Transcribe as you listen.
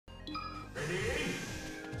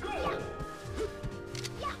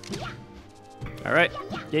All right,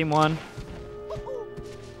 game one.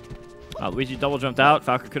 Luigi double jumped out.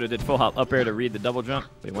 Falco could have did full hop up air to read the double jump,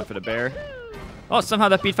 but he went for the bear. Oh, somehow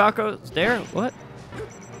that beat Falco's there. What?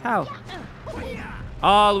 How?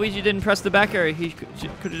 Oh, Luigi didn't press the back air. He could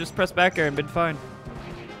have just pressed back air and been fine.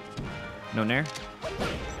 No nair.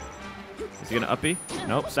 Is he gonna uppy?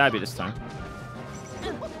 Nope, Sabby this time.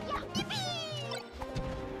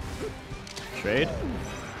 Trade.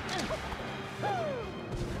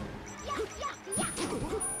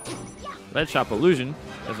 Ledge shop illusion.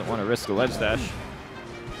 Doesn't want to risk a ledge dash.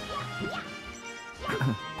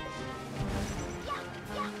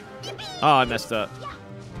 Oh, I messed up.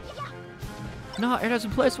 No, air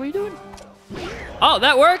doesn't place. What are you doing? Oh,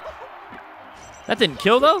 that worked? That didn't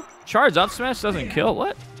kill, though? Charge up smash doesn't kill?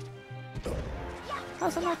 What?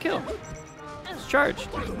 How's that not kill? It's charged.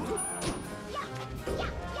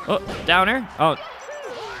 Oh, downer? Oh.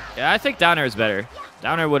 Yeah, I think downer is better.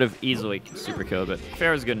 Downer would have easily super killed, but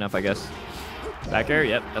fair is good enough, I guess. Back air?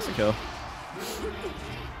 Yep, that's a kill.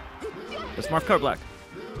 Let's morph color black.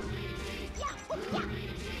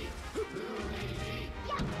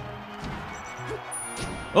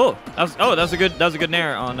 Oh, that was a good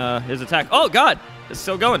nair on his attack. Oh God, it's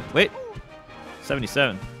still going. Wait,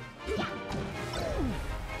 77.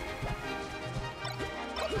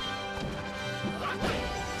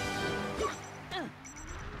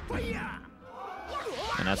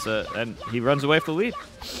 And and he runs away for the lead.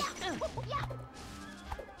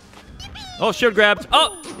 Oh, shield grabbed.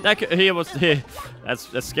 Oh, that's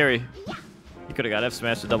scary. He could have got F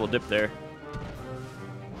smash to double dip there.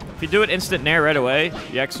 If you do an instant nair right away,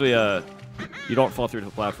 you actually you don't fall through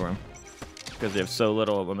the platform because you have so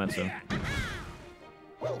little momentum.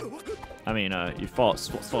 I mean, you fall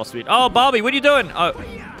speed. Oh, Bobby, what are you doing?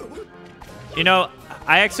 You know,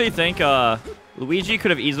 I actually think Luigi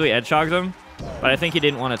could have easily edge shocked him, but I think he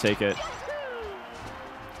didn't want to take it.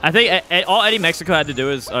 I think all Eddy Mexico had to do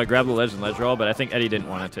is grab the ledge and ledge roll, but I think Eddy didn't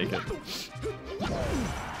want to take it.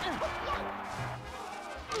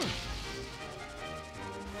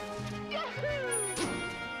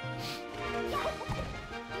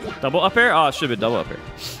 Double up air? Oh, it should have been double up air.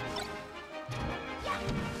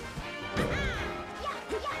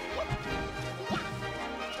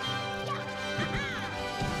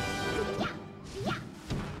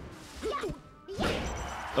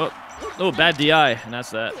 Oh, bad DI, and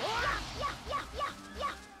that's that.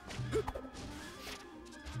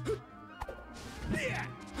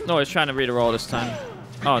 No, he's trying to read a roll this time.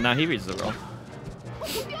 Oh, now he reads the roll.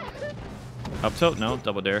 Up tilt? No,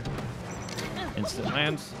 double dare. Instant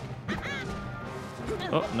lands.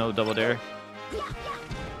 Oh, no, double dare.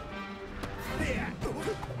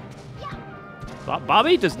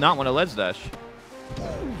 Bobby does not want to ledge dash.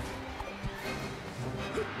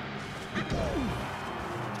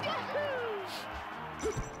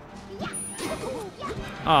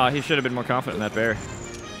 Oh, he should have been more confident in that bear.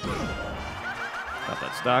 Got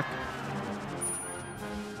that stock.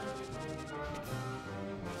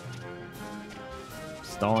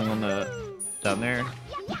 Stalling on the down there.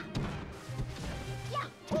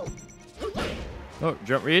 Oh,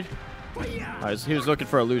 jump read. Right, so he was looking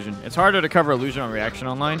for illusion. It's harder to cover illusion on reaction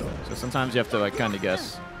online, so sometimes you have to like kind of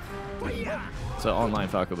guess. It's an online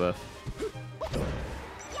Falco buff.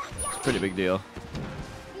 It's a pretty big deal.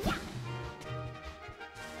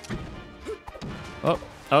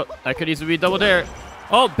 Oh, that could easily be double dare.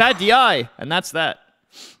 Oh, bad DI, and that's that.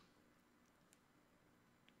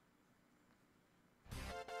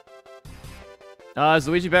 Is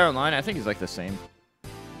Luigi better online? I think he's like the same.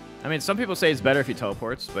 I mean, some people say it's better if he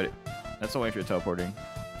teleports, but that's only if you're teleporting.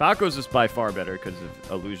 Falco's is by far better because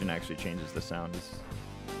of illusion actually changes the sound.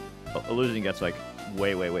 Illusion gets like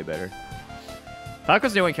way, way, way better.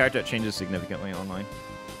 Falco's the only character that changes significantly online.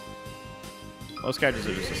 Most characters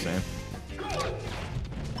are just the same.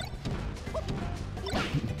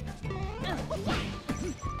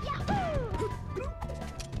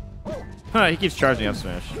 Huh, he keeps charging up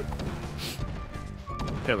smash.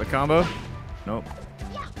 Hit the combo. Nope.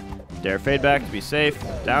 Dare fade back to be safe.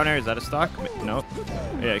 Down air, is that a stock? Nope.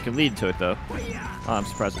 Yeah, it can lead to it though. Oh, I'm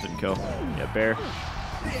surprised it didn't kill. Yeah, bear.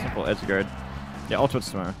 Simple edge guard. Yeah,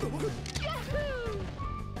 ultimate's tomorrow.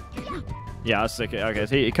 Yeah, I was sick. Okay,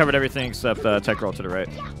 so he covered everything except tech roll to the right.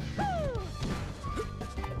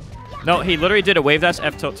 No, he literally did a wave dash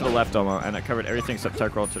F tilt to the left almost, and that covered everything except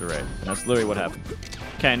tech roll to the right. And that's literally what happened.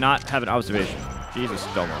 Can I not have an observation? Jesus,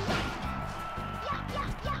 Domo.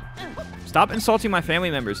 Stop insulting my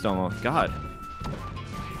family members, Domo. God.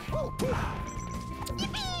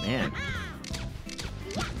 Man.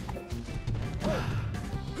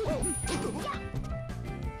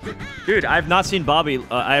 Dude, I have not seen Bobby.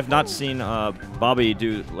 I have not seen Bobby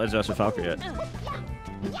do ledge dash with Falco yet.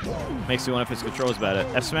 Makes me wonder if his control is bad at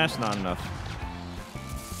F smash. Not enough.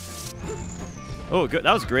 Oh, good.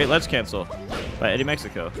 That was great ledge cancel by Eddy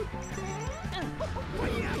Mexico.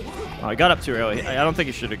 Oh, I got up too early. I don't think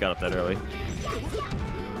he should have got up that early.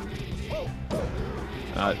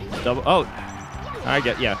 Double. Oh, I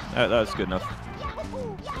get. Yeah, that was good enough.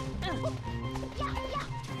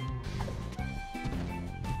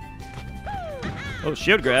 Oh,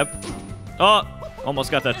 shield grab. Oh,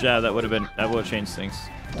 almost got that jab. That would have changed things.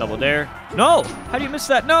 Double dare. No! How do you miss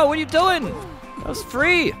that? No, what are you doing? That was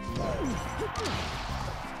free.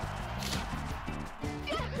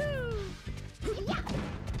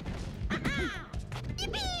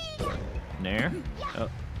 Nair. Oh.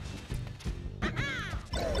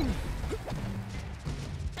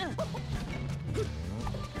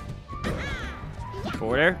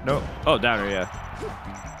 Forward air? No. Oh, downer, yeah.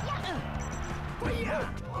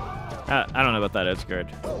 I don't know about that edge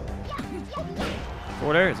guard.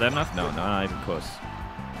 Forward air? Is that enough? No, not even close.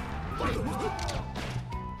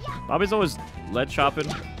 Bobby's always ledge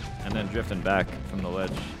chopping and then drifting back from the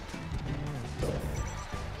ledge.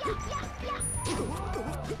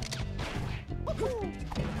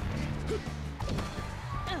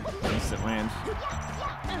 Instant land.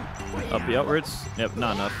 Uppy outwards. Yep,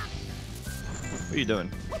 not enough. What are you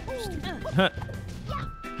doing?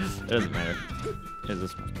 It doesn't matter. It's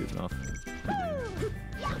just goofing off.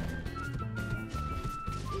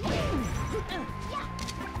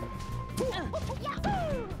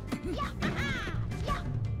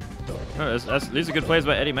 Oh, these are good plays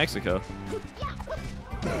by Eddy Mexico.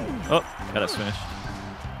 Oh, got a smash.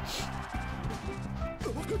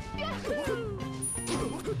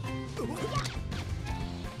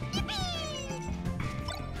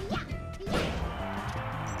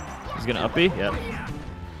 He's gonna uppy? Yep.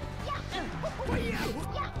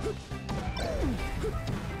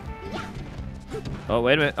 Oh,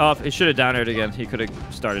 wait a minute. Oh, he should have down aired again. He could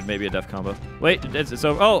have started maybe a def combo. Wait, it's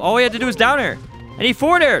over. Oh, all he had to do was down air. And he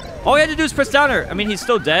forward aired. All he had to do was press down air. I mean, he's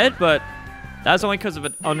still dead, but that's only because of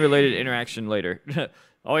an unrelated interaction later.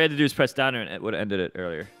 All he had to do was press down air and it would have ended it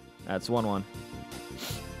earlier. That's 1-1.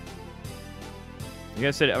 You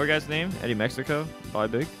guys say the other guy's name? Eddy Mexico?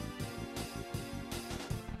 Bobby Big?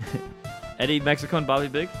 Eddy Mexico and Bobby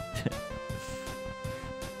Big?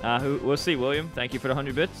 We'll see, William. Thank you for the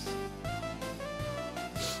 100 bits.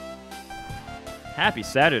 Happy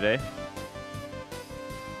Saturday.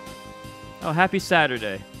 Oh, happy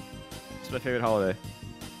Saturday. It's my favorite holiday.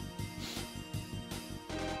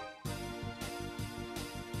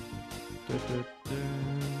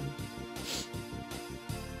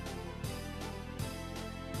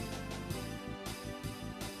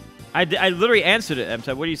 I literally answered it,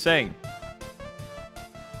 M-Tab. What are you saying?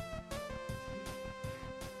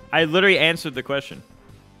 I literally answered the question.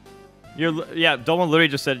 Yeah, Dolan literally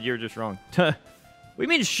just said you're just wrong. What do you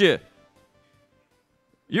mean shit?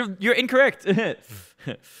 You're incorrect.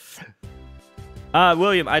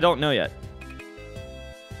 William, I don't know yet.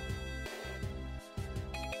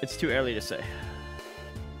 It's too early to say.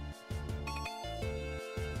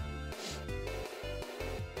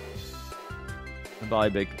 Bobby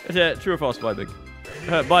Big. True or false, Bobby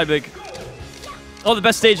Big? Bobby Big. Oh, the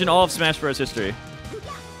best stage in all of Smash Bros. History.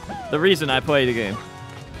 The reason I play the game.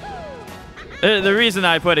 The reason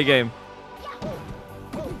I play the game.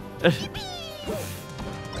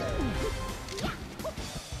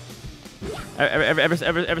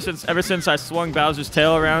 Ever since I swung Bowser's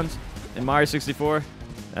tail around in Mario 64,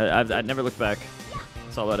 I've never looked back.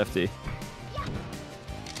 It's all about FT.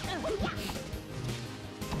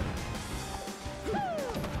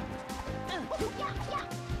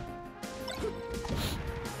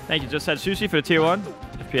 Thank you, Just Had Sushi for the tier 1.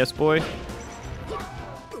 FPS boy.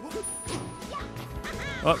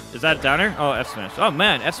 Oh, is that a downer? Oh, F smash. Oh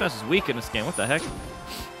man, F smash is weak in this game. What the heck?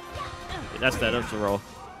 That's that up to roll.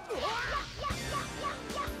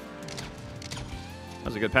 That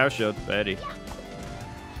was a good power shield by Eddy.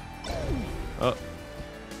 Oh.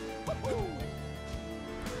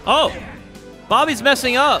 Oh! Bobby's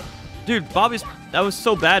messing up! Dude, that was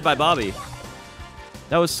so bad by Bobby.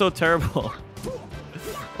 That was so terrible.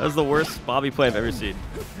 That was the worst Bobby play I've ever seen.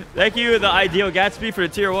 Thank you, the Ideal Gatsby, for the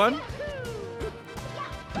tier 1.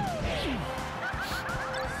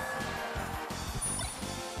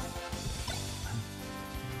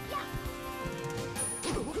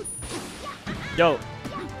 Yo,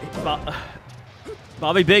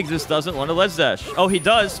 Bobby Big just doesn't want to ledge dash. Oh, he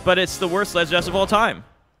does, but it's the worst ledge dash of all time.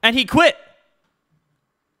 And he quit.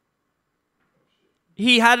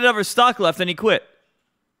 He had it over stock left and he quit.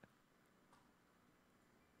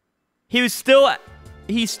 He still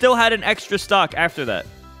had an extra stock after that.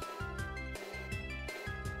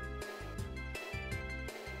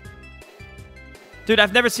 Dude,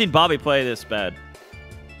 I've never seen Bobby play this bad.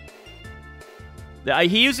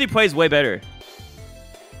 He usually plays way better.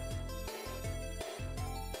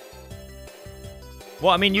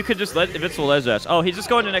 Well, I mean, you could just let Invincible ledge dash. Oh, he's just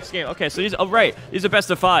going to the next game. Okay, so he's... Oh, right. These are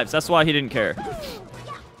best of 5s. That's why he didn't care.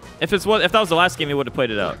 If that was the last game, he would have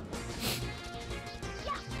played it out.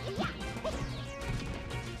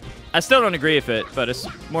 I still don't agree with it, but it's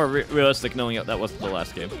more realistic knowing that wasn't the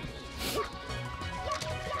last game.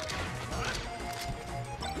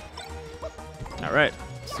 All right.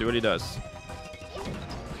 Let's see what he does.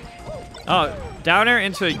 Oh, downer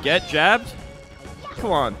into get jabbed?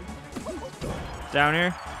 Come on. Down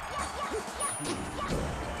here.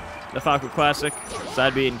 The Falco Classic.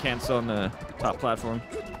 Side B and cancel on the top platform.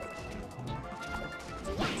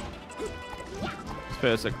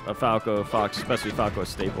 It's a Falco, Fox, especially Falco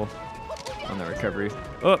staple on the recovery.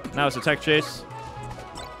 Oh, now it's a tech chase.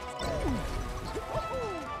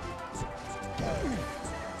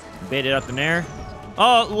 Baited up in there.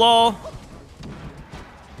 Oh, lol.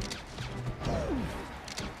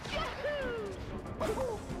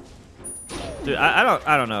 Dude, I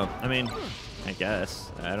don't know. I mean, I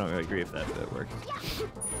guess I don't really agree if that works.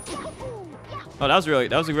 Oh, that was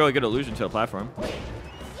a really good illusion to the platform.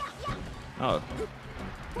 Oh.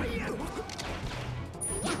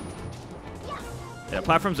 Yeah,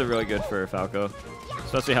 platforms are really good for Falco,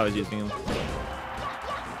 especially how he's using them.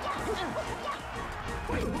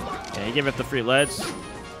 Yeah, he gave it the free ledge.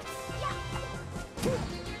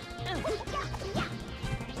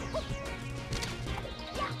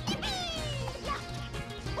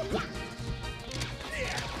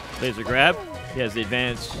 Laser grab. He has the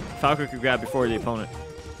advantage. Falco could grab before the opponent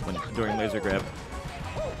during laser grab.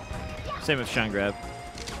 Same with shine grab.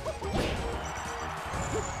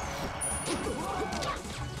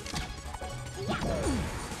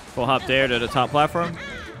 Full hop there to the top platform.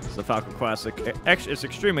 It's the Falco Classic. It's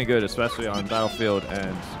extremely good, especially on Battlefield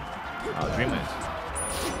and Dreamland.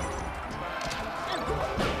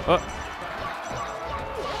 Oh.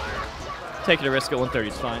 Taking a risk at 130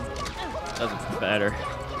 is fine. Doesn't matter.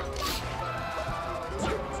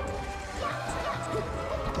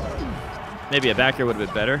 Maybe a backer would have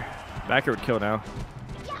been better. Backer would kill now.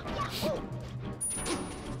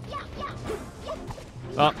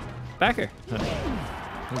 Oh, backer.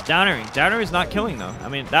 He's downering. Downering's not killing though. I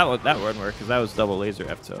mean, that wouldn't work because that was double laser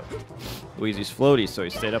F to Luigi's floaty, so he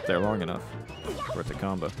stayed up there long enough for it to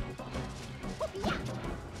combo.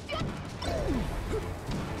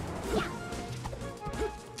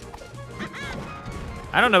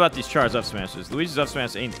 I don't know about these charged up smashes. Luigi's up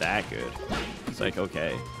smash ain't that good. It's like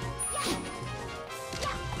okay.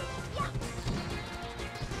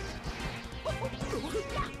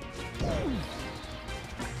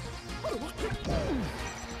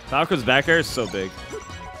 Falco's back air is so big.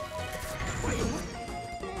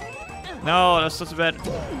 No, that's such a bad.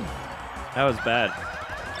 That was bad.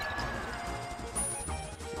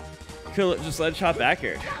 Could just let shot back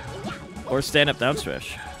air. Or stand up down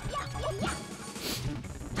smash.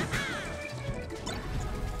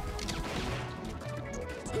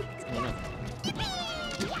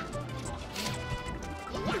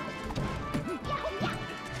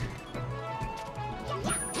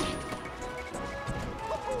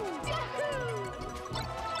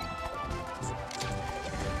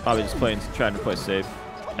 Probably just trying to play safe.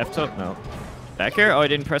 F-tilt? No. Back air? Oh, I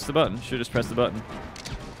didn't press the button. Should just press the button.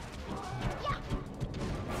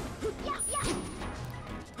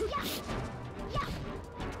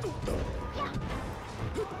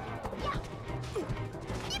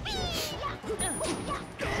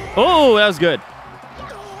 Oh, that was good.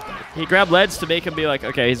 He grabbed leads to make him be like,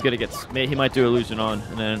 okay, he's gonna get. He might do illusion on,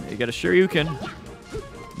 and then you got a Shoryuken.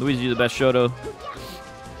 Luigi the best Shoto.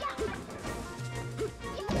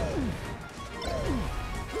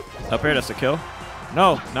 Up air, that's a kill.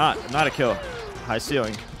 No, not a kill. High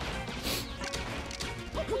ceiling.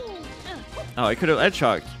 Oh, he could have edge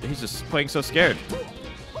shocked. He's just playing so scared.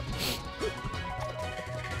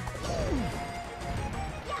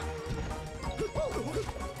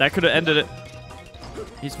 That could have ended it.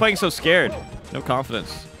 He's playing so scared. No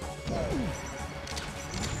confidence.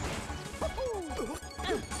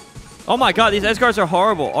 Oh my god, these edge guards are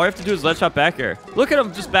horrible. All you have to do is let shot back air. Look at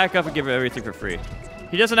him just back up and give everything for free.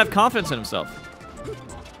 He doesn't have confidence in himself.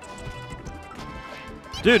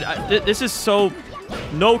 Dude, this is so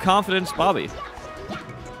no confidence Bobby.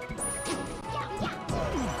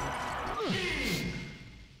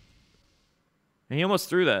 And he almost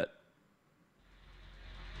threw that.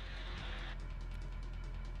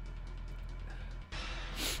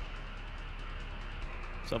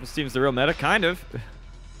 Self-esteem's the real meta, kind of.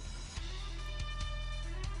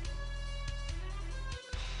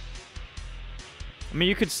 I mean,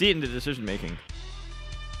 you could see it in the decision making.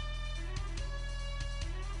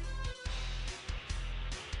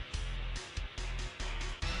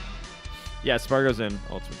 Yeah, Spargo's in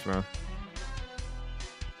Ultimate tomorrow.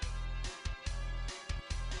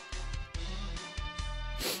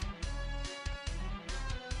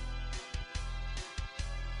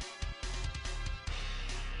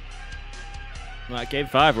 Game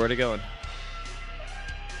 5, where'd it going?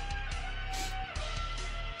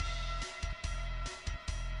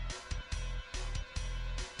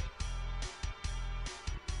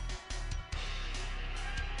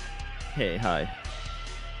 Hey, hi.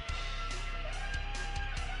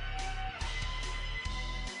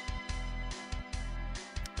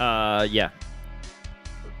 Yeah.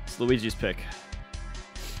 It's Luigi's pick.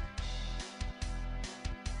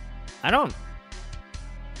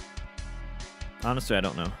 Honestly, I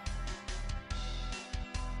don't know.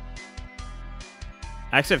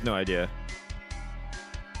 I actually have no idea.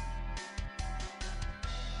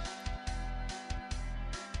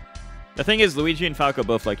 The thing is, Luigi and Falco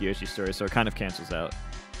both like Yoshi's story, so it kind of cancels out.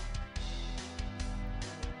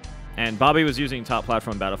 And Bobby was using top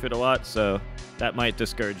platform Battlefield a lot, so that might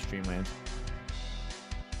discourage Dreamland.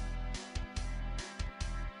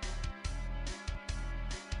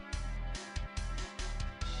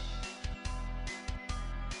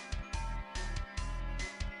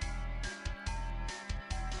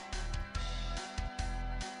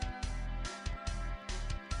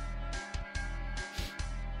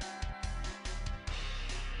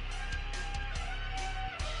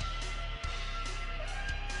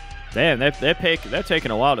 Damn, they're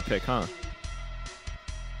taking a while to pick, huh?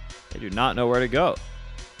 They do not know where to go.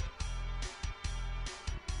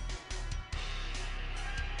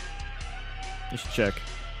 You should check.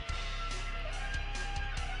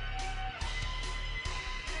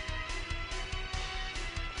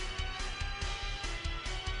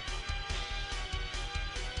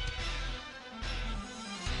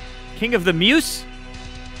 King of the Muse?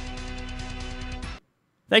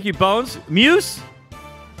 Thank you, Bones. Muse?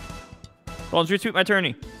 Bones, retweet my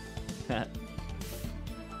tourney.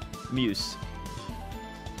 Muse.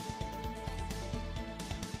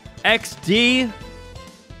 XD?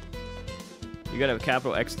 You gotta have a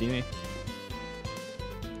capital XD me.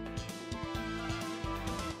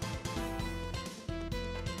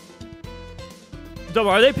 Dumb,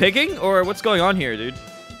 are they picking? Or what's going on here, dude?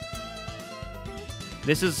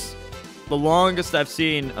 This is the longest I've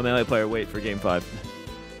seen a Melee player wait for Game 5.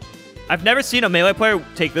 I've never seen a Melee player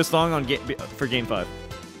take this long on for Game 5.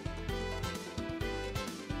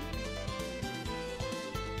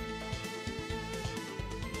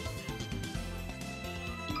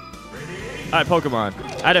 Alright, Pokemon.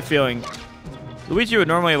 I had a feeling. Luigi would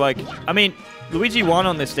normally like... I mean, Luigi won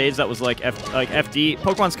on this stage that was like FD.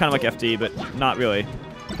 Pokemon's kind of like FD, but not really.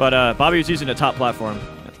 But Bobby was using a top platform.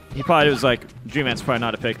 He probably was like, Dreamland's probably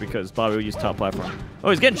not a pick because Bobby would use top platform. Oh,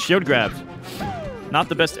 he's getting shield grabbed. Not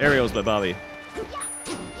the best aerials by Bobby.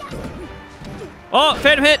 Oh,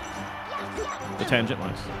 Phantom hit! The tangent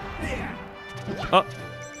lines. Oh,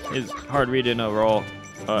 his hard read in a roll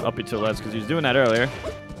up into the left because he was doing that earlier.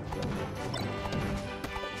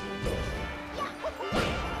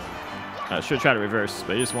 I should try to reverse,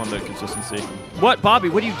 but he just wanted the consistency. What, Bobby?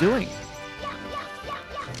 What are you doing?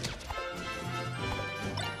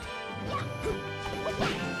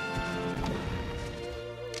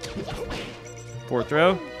 Fourth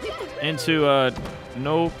throw into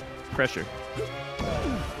no pressure.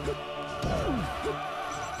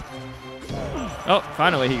 Oh,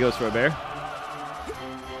 finally he goes for a bear.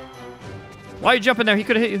 Why are you jumping there? He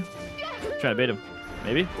could have hit you. Trying to bait him.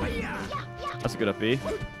 Maybe? That's a good up B.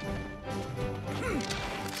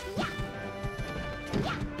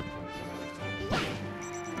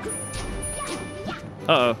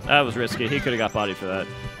 Uh-oh, that was risky. He could have got bodied for that.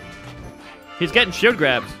 He's getting shield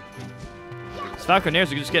grabbed.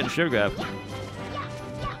 Falconairs are just getting shield grabbed.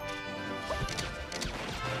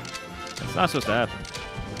 It's not supposed to happen.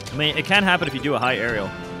 I mean, it can happen if you do a high aerial.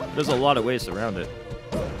 There's a lot of ways around it.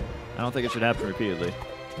 I don't think it should happen repeatedly.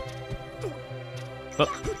 But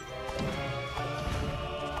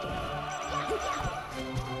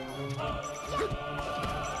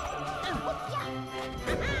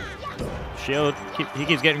shield, he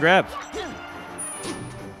keeps getting grabbed.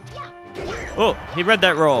 Oh, he read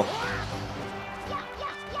that roll.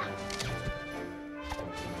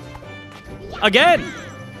 Again!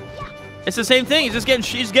 It's the same thing. He's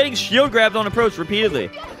getting shield grabbed on approach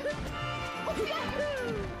repeatedly.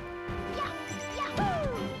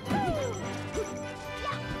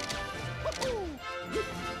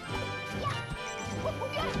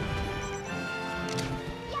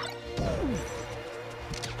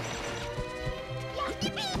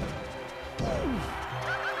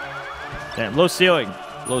 Damn, low ceiling.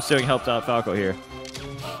 Low ceiling helped out Falco here.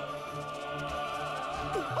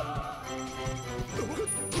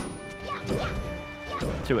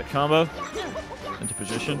 Two-hit combo. Into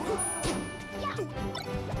position.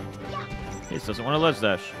 He just doesn't want to ledge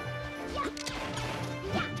dash.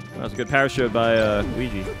 That was a good parachute by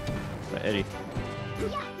Luigi. By Eddy.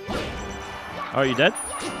 Oh, are you dead?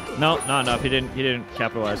 No, not enough. He didn't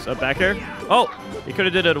capitalize. Back air? Oh! He could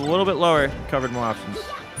have did it a little bit lower. Covered more options.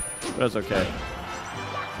 But that's okay.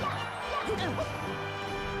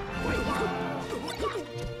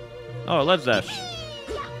 Oh, ledge dash.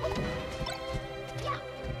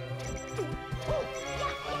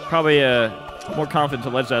 Probably more confident to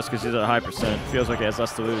ledge dash because he's at a high percent. Feels like he has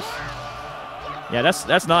less to lose. Yeah,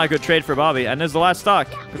 that's not a good trade for Bobby. And there's the last stock,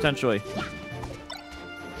 potentially.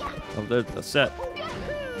 Of the set.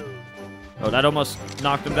 Oh, that almost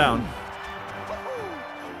knocked him down.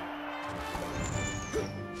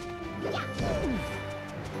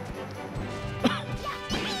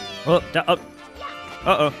 Oh, up.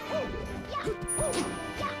 Uh-oh.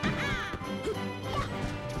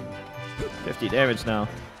 50 damage now.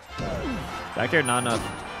 Back here, not enough.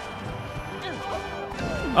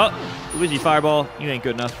 Oh, Luigi fireball. You ain't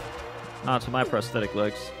good enough. Not to my prosthetic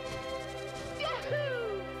legs.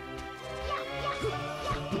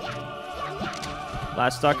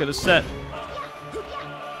 Last stock of the set.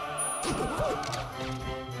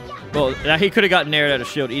 Well, he could have gotten nared out of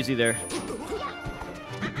shield easy there.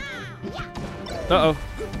 Uh-oh.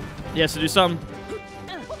 He has to do something.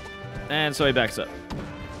 And so he backs up.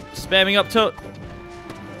 Spamming up tilt.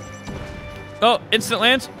 Oh, instant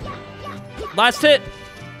land. Last hit.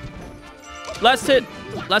 Last hit.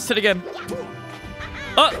 Last hit again.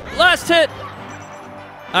 Oh, last hit.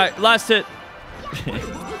 All right, last hit.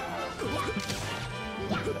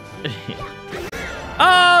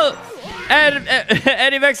 Oh! And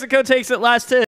Eddie Mexico takes it last hit.